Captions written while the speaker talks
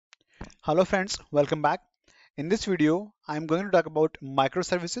Hello friends, welcome back. In this video, I'm going to talk about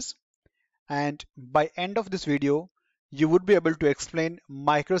microservices, and by end of this video, you would be able to explain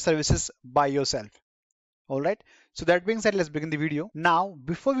microservices by yourself. All right. So that being said, let's begin the video. Now,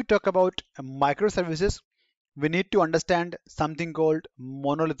 before we talk about microservices, we need to understand something called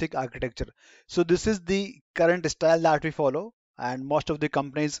monolithic architecture. So this is the current style that we follow, and most of the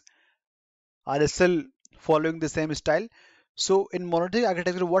companies are still following the same style. So in monolithic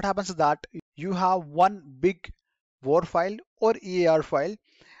architecture, what happens is that you have one big war file or EAR file,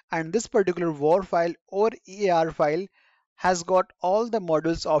 and this particular war file or EAR file has got all the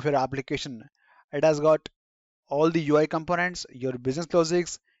modules of your application. It has got all the UI components, your business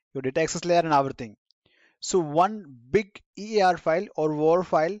logics, your data access layer and everything. So one big EAR file or war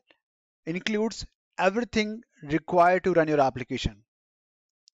file includes everything required to run your application.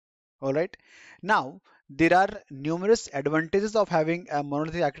 All right. Now, there are numerous advantages of having a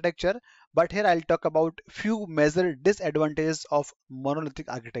monolithic architecture, but here I'll talk about few major disadvantages of monolithic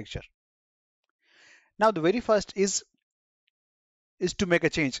architecture. Now, the very first is to make a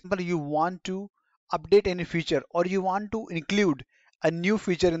change. But you want to update any feature or you want to include a new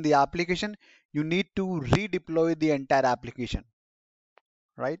feature in the application, you need to redeploy the entire application,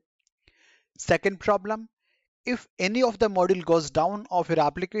 right? Second problem, if any of the module goes down of your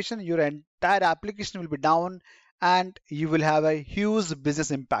application, your entire application will be down and you will have a huge business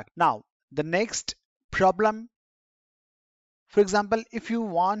impact. Now, the next problem, for example, if you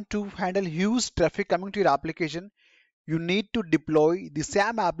want to handle huge traffic coming to your application, you need to deploy the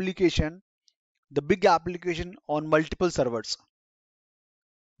same application, the big application on multiple servers.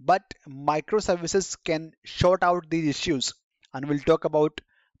 But microservices can sort out these issues, and we'll talk about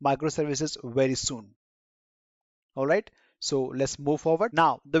microservices very soon. All right, so let's move forward.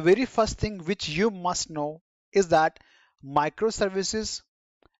 Now, the very first thing which you must know is that microservices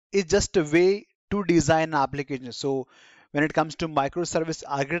is just a way to design an application. So when it comes to microservice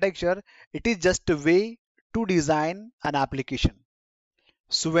architecture, it is just a way to design an application.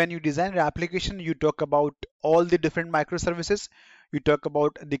 So when you design an application, you talk about all the different microservices, you talk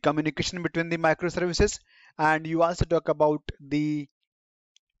about the communication between the microservices, and you also talk about the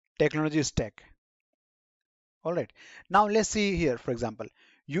technology stack. All right, now let's see here. For example,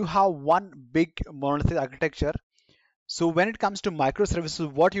 you have one big monolithic architecture. So when it comes to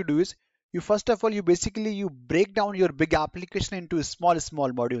microservices, what you do is you first of all, you break down your big application into small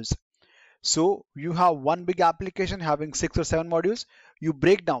modules. So you have one big application having 6 or 7 modules. You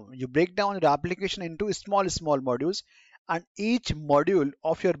break down your application into small modules, and each module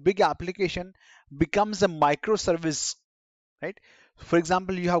of your big application becomes a microservice, right? For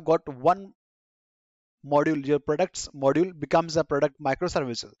example, you have got one module, your products module becomes a product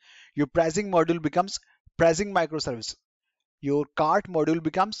microservice. Your pricing module becomes pricing microservice. Your cart module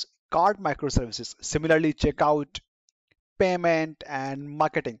becomes cart microservices. Similarly, checkout, payment and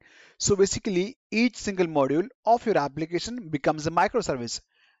marketing. So basically each single module of your application becomes a microservice,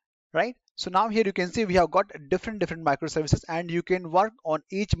 right? So now here you can see we have got different microservices, and you can work on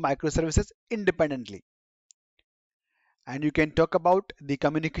each microservices independently. And you can talk about the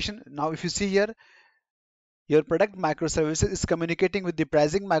communication. Now if you see here, your product microservices is communicating with the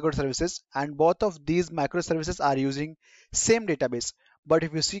pricing microservices, and both of these microservices are using same database. But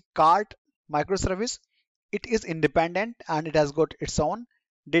if you see cart microservice, it is independent and it has got its own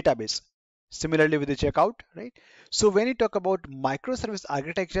database. Similarly with the checkout, right? So when you talk about microservice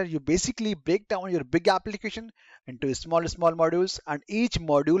architecture, you basically break down your big application into small modules, and each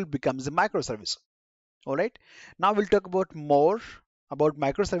module becomes a microservice. All right, now we'll talk about more about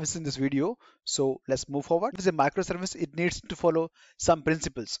microservices in this video. So let's move forward. If it's a microservice, it needs to follow some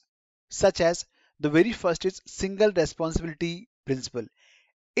principles, such as the very first is single responsibility principle.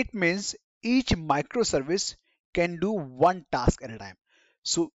 It means each microservice can do one task at a time.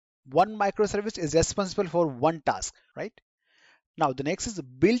 So one microservice is responsible for one task, right? Now the next is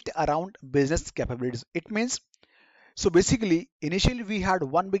built around business capabilities. It means, so basically initially we had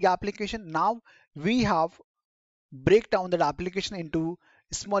one big application. Now we have break down that application into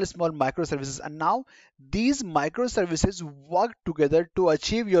small microservices, and now these microservices work together to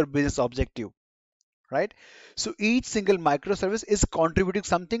achieve your business objective, right? So each single microservice is contributing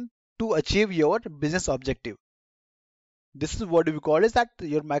something to achieve your business objective. This is what we call is that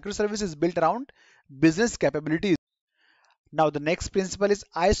your microservice is built around business capabilities. Now the next principle is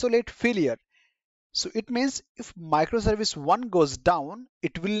isolate failure. So it means if microservice 1 goes down,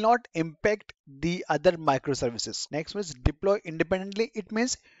 it will not impact the other microservices. Next one is deploy independently. It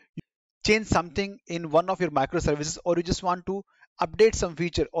means you change something in one of your microservices, or you just want to update some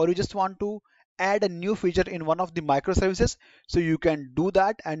feature, or you just want to add a new feature in one of the microservices, so you can do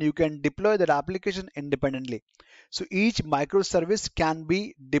that and you can deploy that application independently. So each microservice can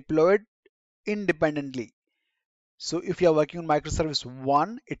be deployed independently. So if you are working on microservice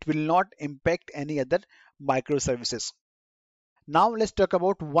 1, it will not impact any other microservices. Now let's talk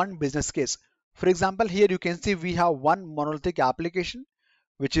about one business case. For example, here you can see we have one monolithic application,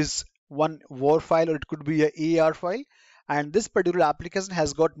 which is one WAR file, or it could be a EAR file. And this particular application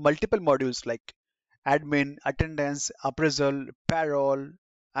has got multiple modules like admin, attendance, appraisal, payroll,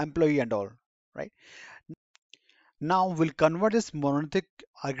 employee, and all, right? Now we'll convert this monolithic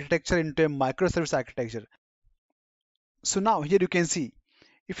architecture into a microservice architecture. So now here you can see,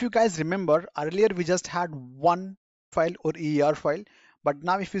 if you guys remember earlier, we just had one file or EAR file, but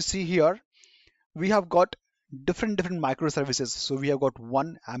now if you see here, we have got different microservices. So we have got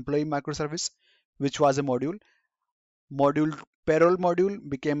one employee microservice, which was a module. Payroll module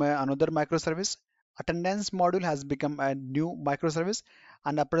became another microservice. Attendance module has become a new microservice,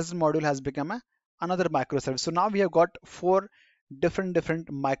 and appraisal module has become another microservice. So now we have got four different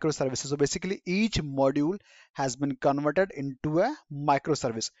microservices. So basically each module has been converted into a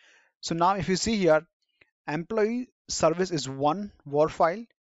microservice. So now if you see here, employee service is one WAR file.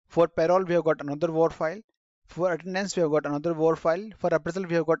 For payroll we have got another WAR file. For attendance we have got another WAR file. For appraisal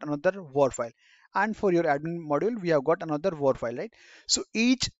we have got another WAR file. And for your admin module we have got another WAR file, right? So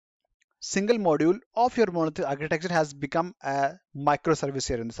each single module of your monolithic architecture has become a microservice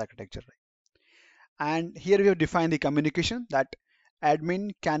here in this architecture, right? And here we have defined the communication, that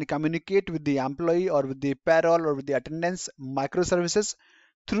admin can communicate with the employee or with the payroll or with the attendance microservices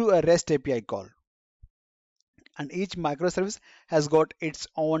through a REST API call. And each microservice has got its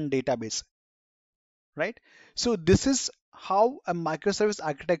own database, right? So this is how a microservice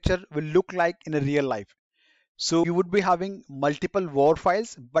architecture will look like in a real life. So you would be having multiple WAR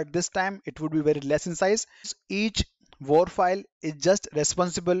files, but this time it would be very less in size. Each WAR file is just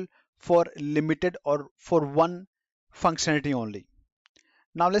responsible for limited or for one functionality only.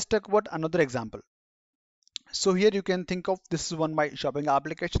 Now let's talk about another example. So here you can think of, this is one my shopping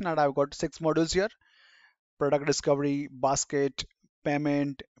application, and I've got 6 modules here: product discovery, basket,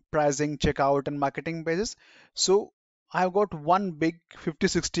 payment, pricing, checkout, and marketing pages. So I've got one big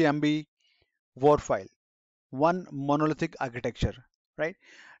 50-60 MB WAR file, one monolithic architecture, right?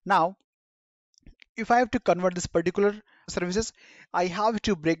 Now if I have to convert this particular services, I have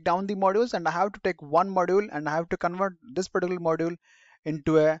to break down the modules, and I have to take one module and I have to convert this particular module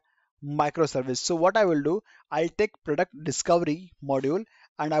into a microservice. So what I will do, I'll take product discovery module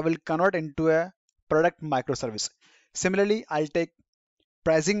and I will convert into a product microservice. Similarly, I'll take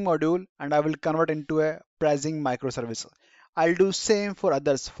pricing module and I will convert into a pricing microservice. I'll do same for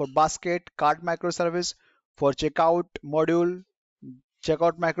others, for basket, cart microservice, for checkout module,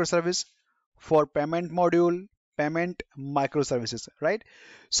 checkout microservice, for payment module, payment microservices, right?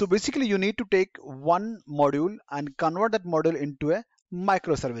 So basically you need to take one module and convert that module into a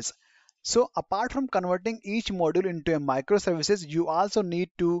microservice. So apart from converting each module into a microservices, you also need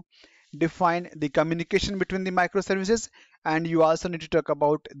to define the communication between the microservices, and you also need to talk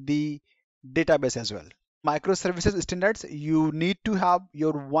about the database as well. Microservices standards, you need to have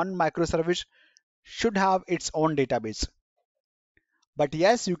your one microservice should have its own database. But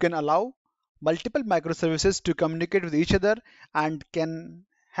yes, you can allow multiple microservices to communicate with each other and can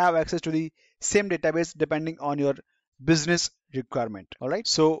have access to the same database depending on your business requirement. All right,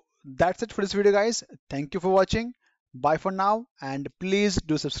 so that's it for this video, guys. Thank you for watching. Bye for now, and please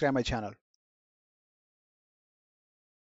do subscribe my channel.